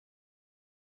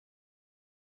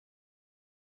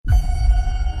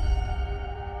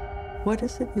What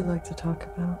is it you like to talk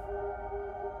about?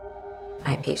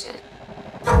 My patient.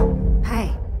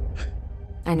 Hi.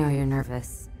 I know you're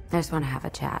nervous. I just want to have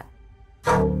a chat.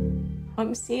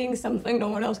 I'm seeing something no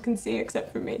one else can see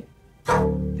except for me.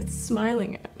 It's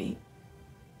smiling at me.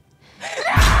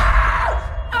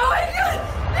 Oh my God!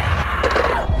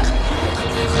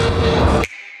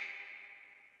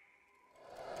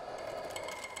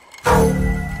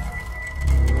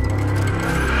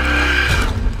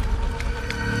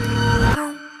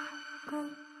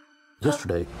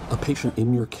 Yesterday, a patient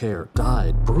in your care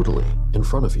died brutally in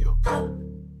front of you.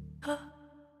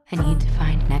 I need to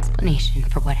find an explanation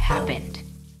for what happened.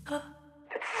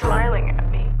 It's smiling at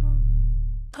me.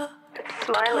 It's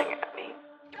smiling at me.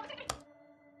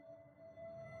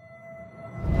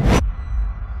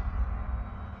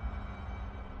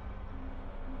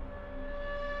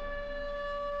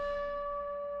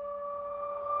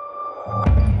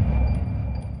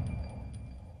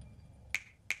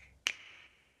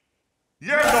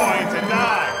 You're going to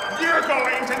die! You're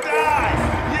going to die!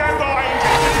 You're going to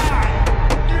die!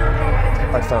 You're going to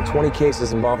die! I found 20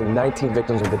 cases involving 19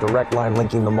 victims with a direct line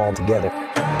linking them all together.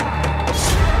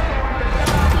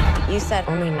 You said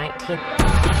only 19.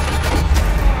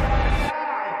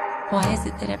 Why is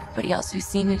it that everybody else who's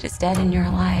seen it is dead and you're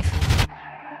alive?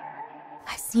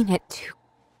 I've seen it too.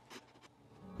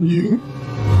 You?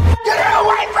 Get her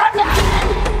away from me!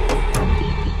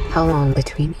 How long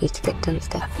between each victim's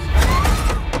death?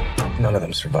 None of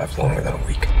them survived longer than a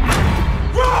week.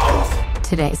 Rose!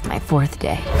 Today's my 4th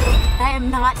day. I am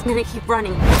not gonna keep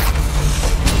running.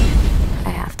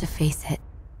 I have to face it.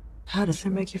 How does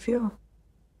it make you feel?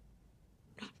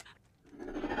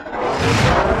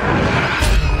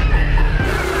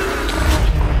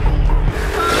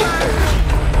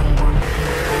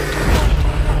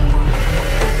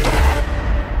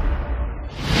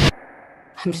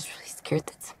 I'm just really scared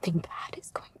that something bad is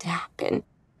going to happen.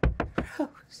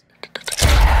 Rose.